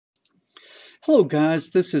Hello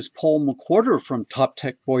guys, this is Paul McWhorter from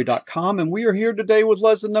TopTechBoy.com, and we are here today with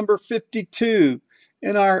lesson number 52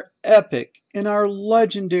 in our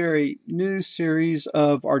legendary new series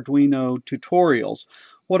of Arduino tutorials.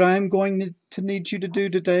 What I'm going to need you to do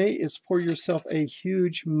today is pour yourself a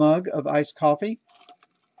huge mug of iced coffee.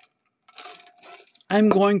 I'm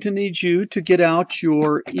going to need you to get out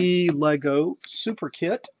your eLego Super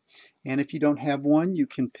Kit. And if you don't have one, you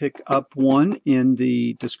can pick up one in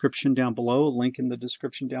the description down below, a link in the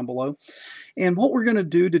description down below. And what we're going to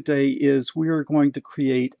do today is we are going to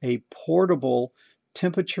create a portable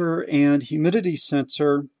temperature and humidity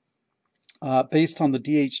sensor based on the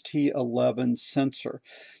DHT11 sensor.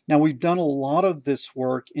 Now, we've done a lot of this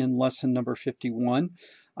work in lesson number 51.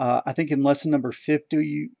 I think in lesson number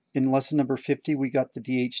 50, we got the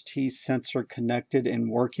DHT sensor connected and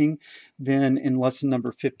working. Then in lesson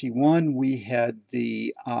number 51, we had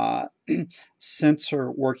the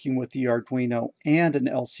sensor working with the Arduino and an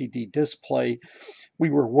LCD display. We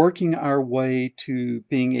were working our way to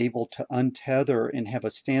being able to untether and have a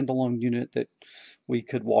standalone unit that we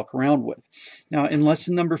could walk around with. Now, in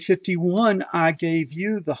lesson number 51, I gave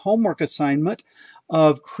you the homework assignment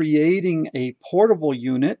of creating a portable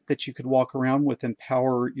unit that you could walk around with and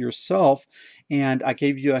power yourself. And I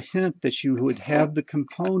gave you a hint that you would have the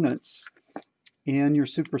components in your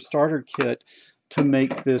Super Starter Kit to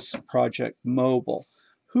make this project mobile.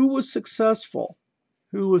 Who was successful?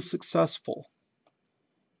 Who was successful?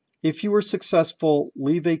 If you were successful,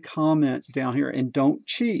 leave a comment down here and don't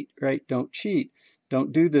cheat, right? Don't cheat.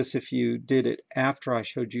 Don't do this if you did it after I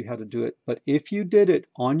showed you how to do it. But if you did it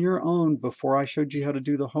on your own before I showed you how to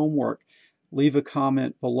do the homework, leave a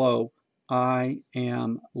comment below. I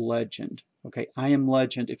am legend. Okay, I am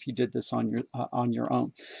legend if you did this on your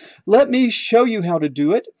own. Let me show you how to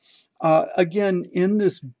do it. Again, in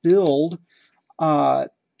this build,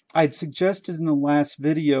 I'd suggested in the last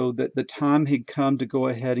video that the time had come to go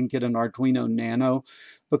ahead and get an Arduino Nano,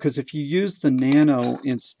 because if you use the Nano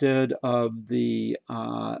instead of the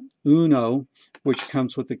Uno, which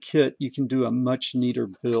comes with the kit, you can do a much neater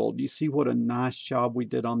build. You see what a nice job we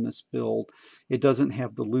did on this build. It doesn't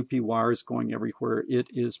have the loopy wires going everywhere. It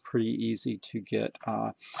is pretty easy to get,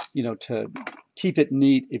 to keep it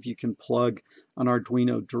neat if you can plug an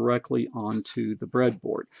Arduino directly onto the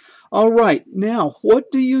breadboard. All right, now what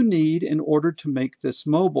do you need in order to make this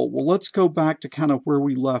mobile? Well, let's go back to kind of where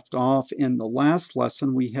we left off in the last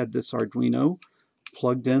lesson. We had this Arduino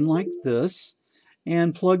plugged in like this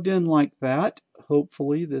and plugged in like that.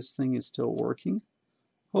 Hopefully this thing is still working.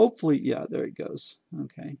 Hopefully, yeah, there it goes.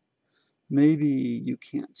 Okay. Maybe you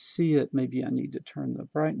can't see it. Maybe I need to turn the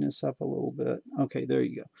brightness up a little bit. Okay, there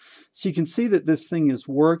you go. So you can see that this thing is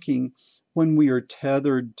working when we are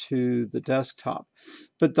tethered to the desktop.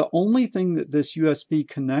 But the only thing that this USB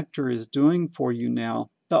connector is doing for you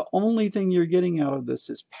now, the only thing you're getting out of this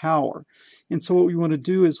is power. And so what we want to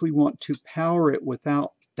do is we want to power it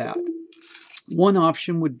without that. One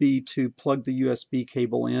option would be to plug the USB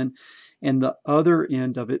cable in and the other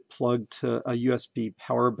end of it plugged to a USB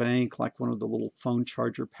power bank, like one of the little phone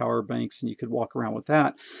charger power banks, and you could walk around with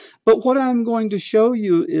that. But what I'm going to show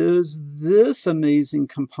you is this amazing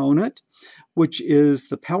component, which is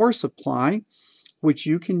the power supply, which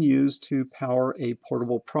you can use to power a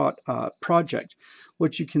portable project.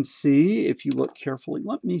 What you can see, if you look carefully,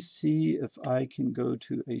 let me see if I can go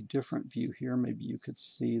to a different view here. Maybe you could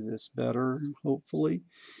see this better, hopefully.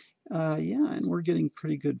 Yeah, and we're getting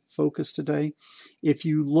pretty good focus today. If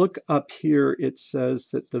you look up here, it says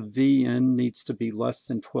that the VN needs to be less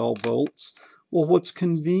than 12 volts. Well, what's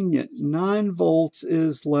convenient? 9 volts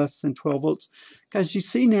is less than 12 volts. Guys, you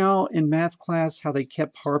see now in math class how they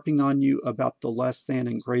kept harping on you about the less than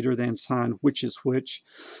and greater than sign, which is which.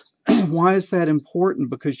 Why is that important?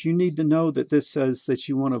 Because you need to know that this says that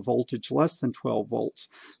you want a voltage less than 12 volts.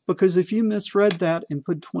 Because if you misread that and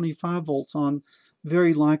put 25 volts on,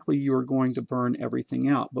 very likely you're going to burn everything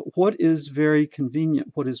out. But what is very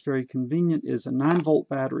convenient? What is very convenient is a 9-volt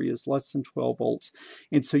battery is less than 12 volts.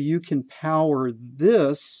 And so you can power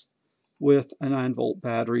this with a 9-volt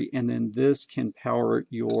battery, and then this can power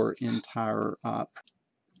your entire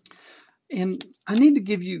And I need to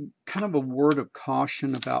give you kind of a word of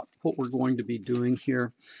caution about what we're going to be doing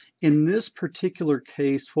here. In this particular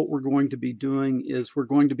case, what we're going to be doing is we're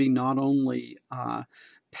going to be not only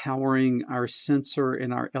powering our sensor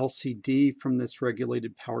and our LCD from this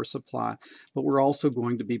regulated power supply, but we're also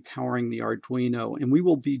going to be powering the Arduino. And we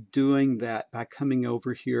will be doing that by coming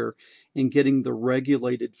over here and getting the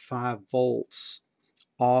regulated 5 volts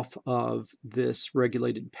off of this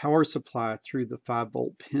regulated power supply through the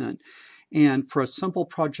 5-volt pin. And for a simple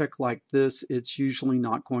project like this, it's usually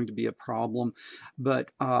not going to be a problem.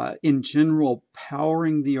 But in general,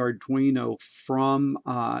 powering the Arduino from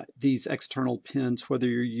these external pins, whether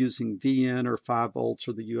you're using VN or 5 volts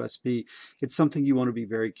or the USB, it's something you want to be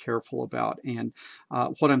very careful about. And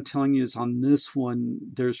what I'm telling you is on this one,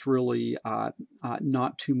 there's really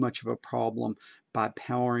not too much of a problem by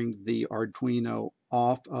powering the Arduino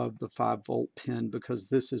off of the 5-volt pin, because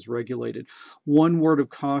this is regulated. One word of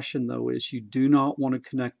caution though is you do not want to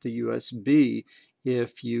connect the USB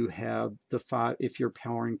if you have if you're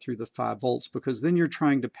powering through the 5 volts, because then you're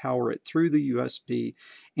trying to power it through the USB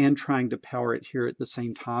and trying to power it here at the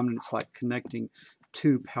same time, and it's like connecting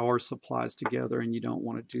two power supplies together, and you don't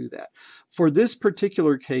want to do that. For this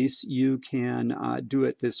particular case, you can do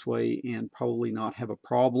it this way and probably not have a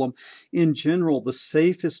problem. In general, the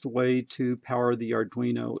safest way to power the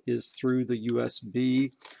Arduino is through the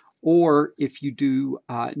USB, or if you do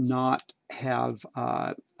not have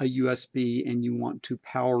a USB and you want to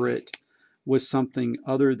power it with something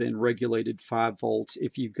other than regulated 5 volts,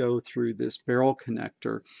 if you go through this barrel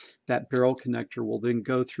connector, that barrel connector will then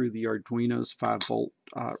go through the Arduino's 5-volt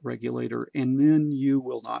regulator, and then you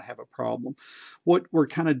will not have a problem. What we're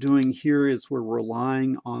kind of doing here is we're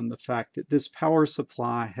relying on the fact that this power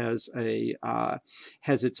supply has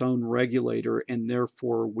its own regulator, and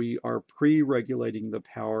therefore we are pre-regulating the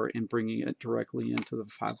power and bringing it directly into the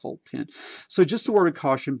 5-volt pin. So just a word of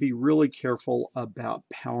caution, be really careful about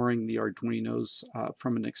powering the Arduinos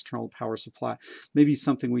from an external power supply. Maybe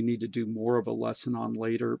something we need to do more of a lesson on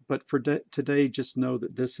later, but for today, just know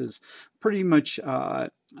that this is pretty much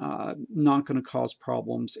not going to cause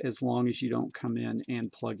problems as long as you don't come in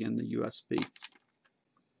and plug in the USB.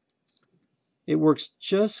 It works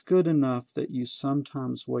just good enough that you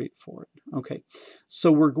sometimes wait for it. Okay,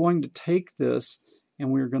 so we're going to take this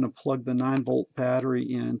and we're going to plug the 9-volt battery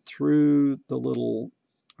in through the little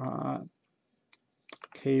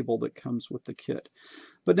cable that comes with the kit.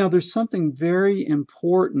 But now there's something very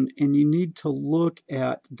important, and you need to look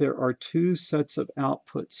at, there are two sets of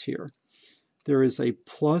outputs here. There is a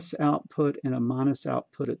plus output and a minus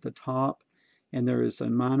output at the top, and there is a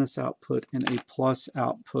minus output and a plus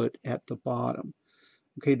output at the bottom.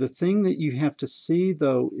 Okay, the thing that you have to see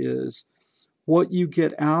though is what you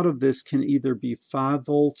get out of this can either be 5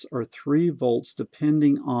 volts or 3 volts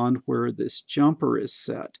depending on where this jumper is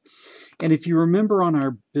set. And if you remember on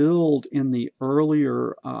our build in the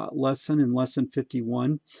earlier lesson, in lesson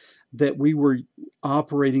 51, that we were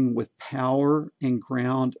operating with power and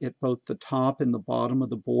ground at both the top and the bottom of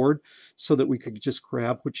the board so that we could just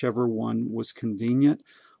grab whichever one was convenient.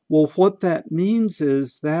 Well, what that means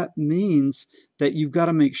is that you've got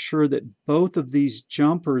to make sure that both of these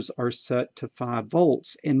jumpers are set to 5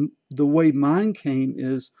 volts. And the way mine came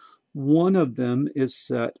is one of them is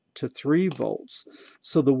set to 3 volts.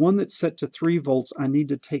 So the one that's set to 3 volts, I need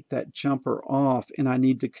to take that jumper off and I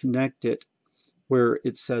need to connect it where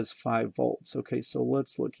it says 5 volts. Okay, so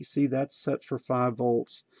let's look. You see that's set for 5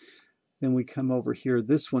 volts. Then we come over here.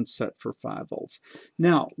 This one's set for 5 volts.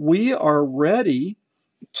 Now, we are ready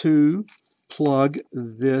to plug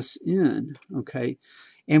this in, okay?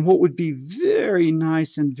 And what would be very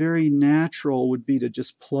nice and very natural would be to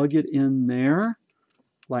just plug it in there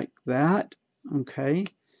like that, okay?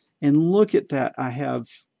 And look at that. I have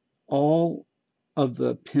all of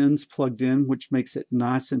the pins plugged in, which makes it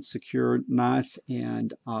nice and secure, nice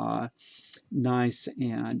and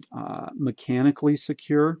mechanically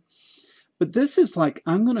secure. But this is like,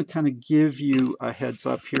 I'm going to kind of give you a heads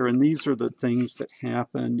up here, and these are the things that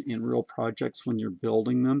happen in real projects when you're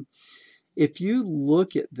building them. If you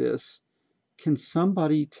look at this, can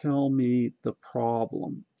somebody tell me the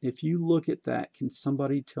problem? If you look at that, can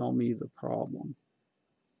somebody tell me the problem?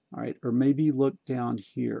 All right, or maybe look down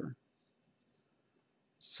here.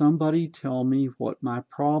 Somebody tell me what my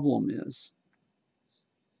problem is.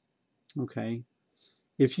 Okay.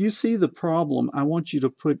 If you see the problem, I want you to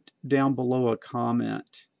put down below a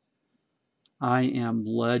comment. I am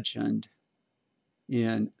legend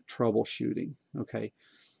in troubleshooting. Okay,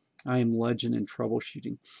 I am legend in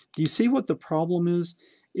troubleshooting. Do you see what the problem is?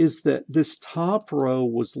 Is that this top row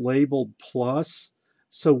was labeled plus,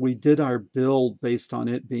 so we did our build based on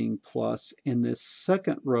it being plus, and this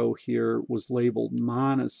second row here was labeled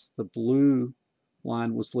minus. The blue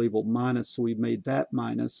line was labeled minus, so we made that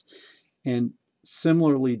minus. And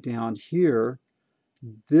similarly down here,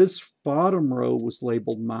 this bottom row was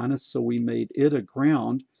labeled minus, so we made it a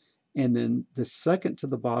ground, and then the second to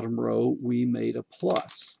the bottom row we made a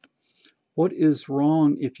plus. What is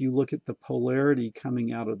wrong if you look at the polarity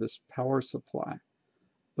coming out of this power supply?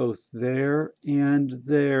 both there and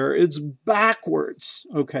there. It's backwards,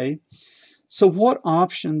 okay? So what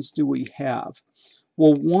options do we have?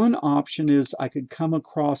 Well, one option is I could come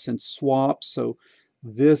across and swap, so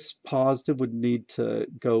this positive would need to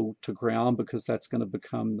go to ground because that's going to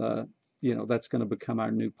become the, that's going to become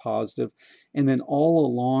our new positive. And then all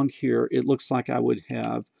along here, it looks like I would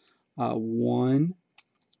have 1,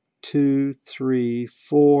 2, 3,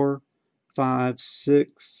 4, 5,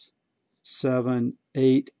 6, 7,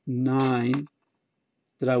 8, 9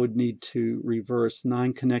 that I would need to reverse,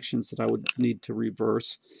 9 connections that I would need to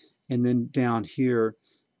reverse. And then down here,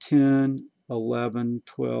 10, 11,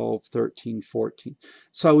 12, 13, 14.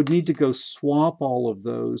 So I would need to go swap all of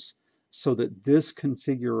those so that this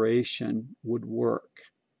configuration would work.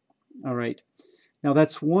 All right. Now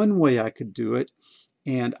that's one way I could do it,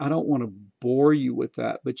 and I don't want to bore you with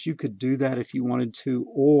that, but you could do that if you wanted to,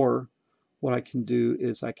 or what I can do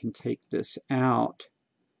is I can take this out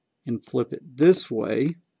and flip it this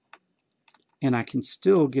way, and I can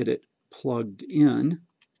still get it plugged in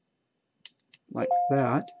like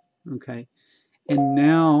that. Okay, and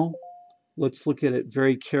now let's look at it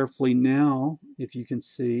very carefully. Now, if you can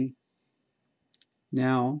see,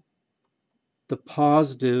 now the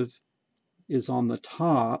positive is on the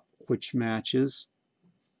top, which matches.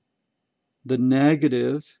 The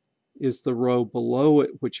negative is the row below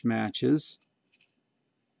it, which matches.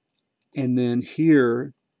 And then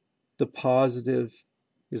here, the positive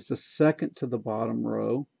is the second to the bottom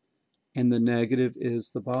row, and the negative is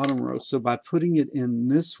the bottom row. So by putting it in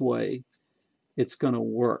this way, it's going to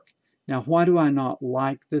work. Now, why do I not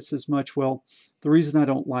like this as much? Well, the reason I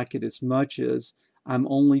don't like it as much is I'm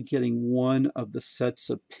only getting one of the sets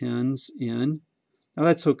of pins in. Now,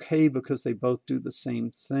 that's okay because they both do the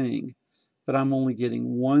same thing, but I'm only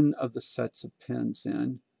getting one of the sets of pins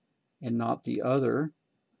in and not the other.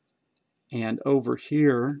 And over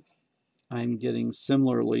here, I'm getting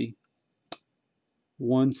similarly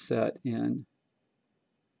one set in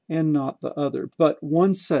and not the other. But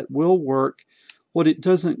one set will work. What it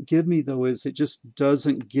doesn't give me, though, is it just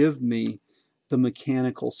doesn't give me the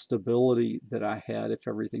mechanical stability that I had if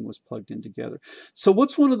everything was plugged in together. So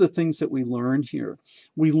what's one of the things that we learned here?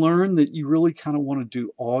 We learned that you really kind of want to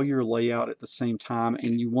do all your layout at the same time,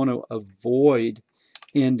 and you want to avoid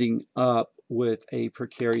ending up with a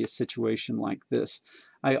precarious situation like this.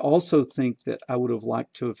 I also think that I would have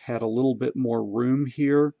liked to have had a little bit more room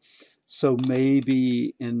here. So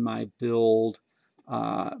maybe in my build,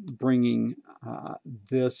 bringing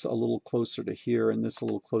this a little closer to here and this a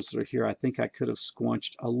little closer to here, I think I could have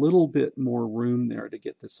squunched a little bit more room there to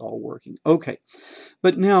get this all working. Okay,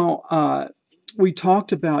 but now we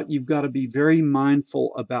talked about you've got to be very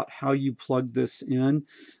mindful about how you plug this in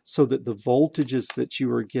so that the voltages that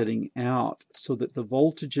you are getting out,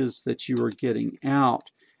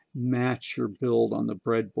 match your build on the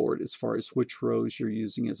breadboard as far as which rows you're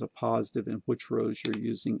using as a positive and which rows you're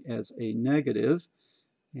using as a negative.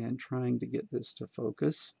 And trying to get this to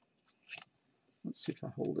focus. Let's see if I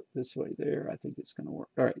hold it this way there. I think it's going to work.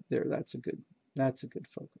 All right, there, that's a good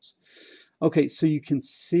focus. Okay, so you can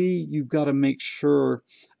see you've got to make sure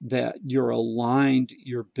that you're aligned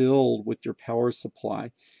your build with your power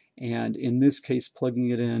supply. And in this case, plugging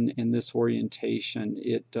it in this orientation,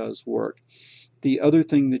 it does work. The other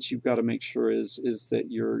thing that you've got to make sure is that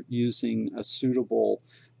you're using a suitable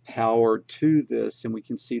power to this, and we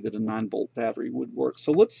can see that a 9-volt battery would work.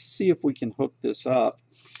 So let's see if we can hook this up.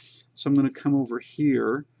 So I'm going to come over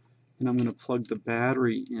here and I'm going to plug the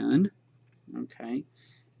battery in. Okay,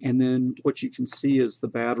 and then what you can see is the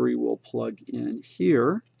battery will plug in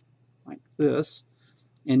here like this,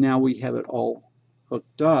 and now we have it all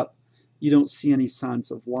hooked up. You don't see any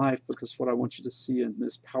signs of life because what I want you to see in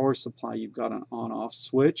this power supply, you've got an on-off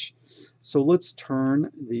switch. So let's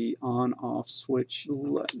turn the on-off switch.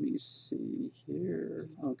 Let me see here.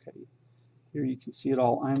 Okay, here you can see it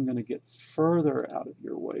all. I'm going to get further out of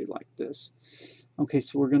your way like this. Okay,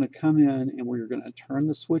 so we're going to come in and we're going to turn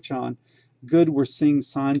the switch on. Good, we're seeing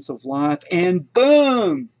signs of life, and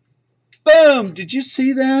boom! Boom! Did you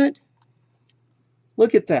see that?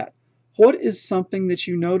 Look at that. What is something that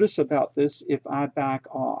you notice about this if I back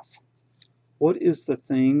off? What is the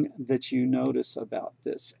thing that you notice about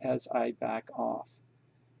this as I back off?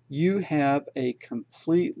 You have a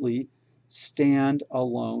completely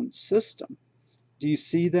standalone system. Do you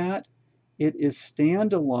see that? It is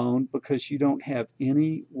standalone because you don't have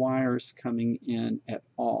any wires coming in at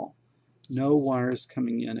all. No wires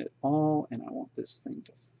coming in at all, and I want this thing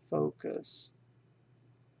to focus.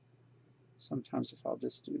 Sometimes if I'll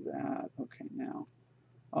just do that, okay, now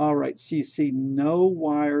All right, so you see no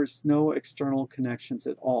wires, no external connections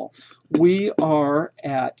at all. We are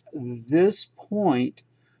at this point,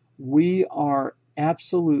 we are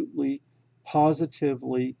absolutely,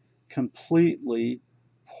 positively, completely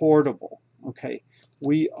portable. Okay,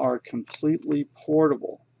 we are completely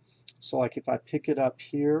portable. So like if I pick it up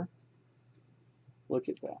here, look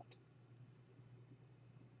at that.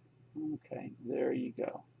 Okay, there you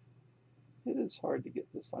go. It is hard to get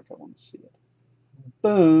this like I want to see it.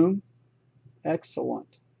 Boom.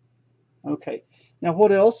 Excellent. Okay, now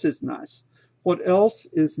what else is nice? What else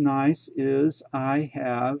is nice is I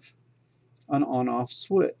have an on-off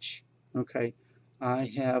switch. Okay, I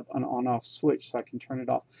have an on-off switch so I can turn it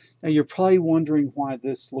off. Now you're probably wondering why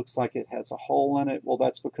this looks like it has a hole in it. Well,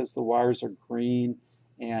 that's because the wires are green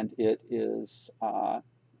and it is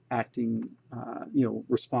acting,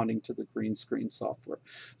 responding to the green screen software.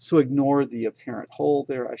 So ignore the apparent hole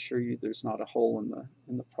there. I assure you there's not a hole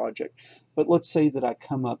in the project. But let's say that I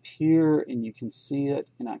come up here and you can see it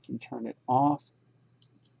and I can turn it off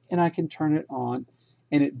and I can turn it on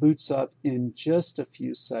and it boots up in just a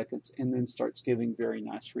few seconds and then starts giving very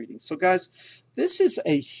nice readings. So guys, this is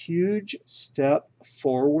a huge step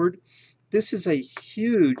forward. This is a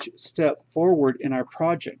huge step forward in our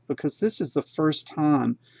project because this is the first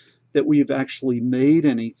time that we've actually made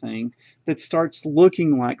anything that starts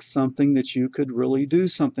looking like something that you could really do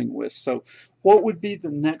something with. So what would be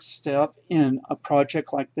the next step in a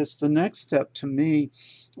project like this? The next step to me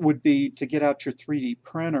would be to get out your 3D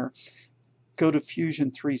printer, go to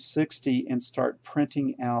Fusion 360 and start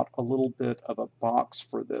printing out a little bit of a box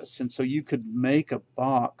for this. And so you could make a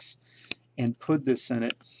box and put this in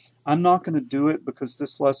it. I'm not going to do it because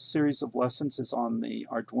this series of lessons is on the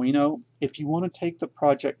Arduino. If you want to take the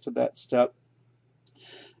project to that step,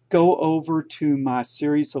 go over to my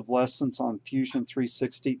series of lessons on Fusion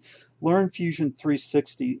 360. Learn Fusion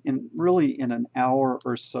 360 really in an hour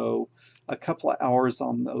or so, a couple of hours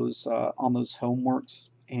on those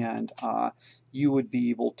homeworks, and you would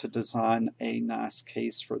be able to design a nice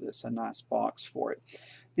case for this, a nice box for it.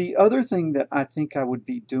 The other thing that I think I would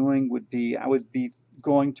be doing would be I would be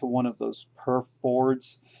going to one of those perf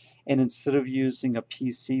boards, and instead of using a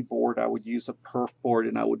PC board, I would use a perf board,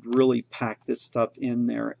 and I would really pack this stuff in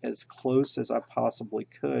there as close as I possibly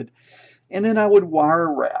could. And then I would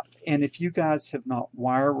wire wrap. And if you guys have not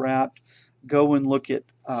wire wrapped, go and look at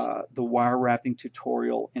the wire wrapping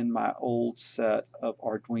tutorial in my old set of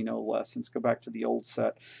Arduino lessons. Go back to the old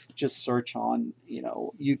set. Just search on,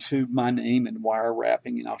 YouTube my name and wire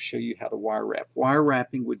wrapping, and I'll show you how to wire wrap. Wire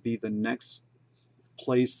wrapping would be the next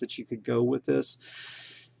place that you could go with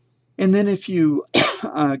this. And then if you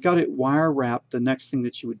got it wire wrapped, the next thing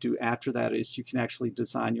that you would do after that is you can actually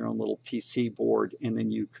design your own little PC board, and then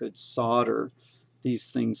you could solder these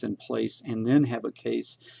things in place and then have a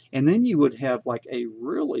case. And then you would have like a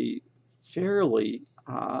really fairly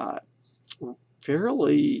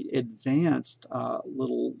advanced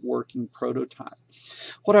little working prototype.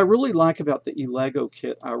 What I really like about the eLego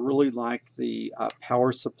kit, I really like the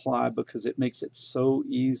power supply because it makes it so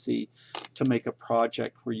easy to make a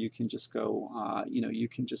project where you can just go, you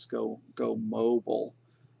can just go mobile.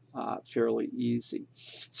 Fairly easy.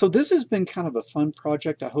 So this has been kind of a fun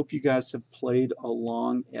project. I hope you guys have played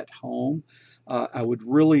along at home. I would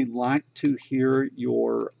really like to hear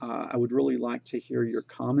your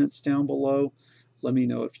comments down below. Let me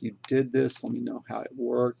know if you did this. Let me know how it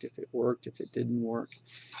worked, if it didn't work.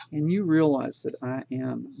 And you realize that I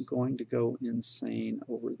am going to go insane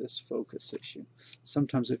over this focus issue.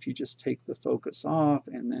 Sometimes if you just take the focus off,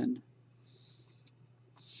 and then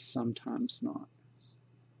sometimes not.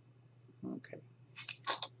 Okay,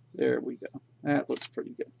 there we go. That looks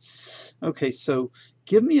pretty good. Okay, so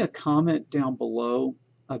give me a comment down below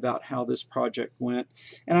about how this project went.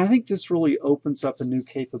 And I think this really opens up a new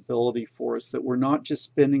capability for us, that we're not just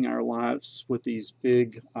spending our lives with these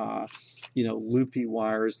big, loopy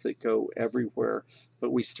wires that go everywhere,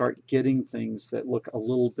 but we start getting things that look a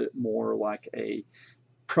little bit more like a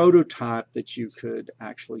prototype that you could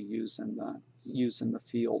actually use in the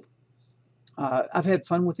field. I've had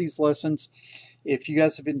fun with these lessons. If you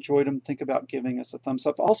guys have enjoyed them, think about giving us a thumbs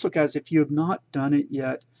up. Also, guys, if you have not done it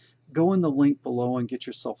yet, go in the link below and get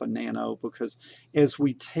yourself a Nano, because as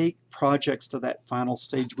we take projects to that final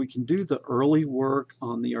stage, we can do the early work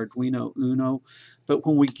on the Arduino Uno, but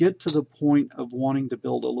when we get to the point of wanting to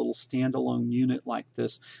build a little standalone unit like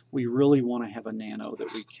this, we really want to have a Nano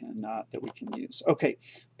that we can use. Okay,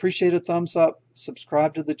 appreciate a thumbs up.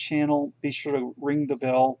 Subscribe to the channel. Be sure to ring the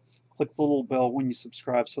bell. Click the little bell when you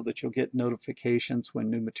subscribe so that you'll get notifications when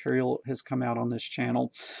new material has come out on this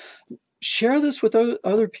channel. share this with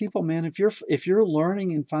other people, man. If you're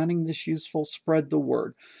learning and finding this useful, spread the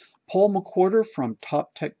word. Paul McWhorter from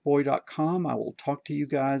TopTechBoy.com. I will talk to you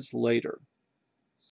guys later.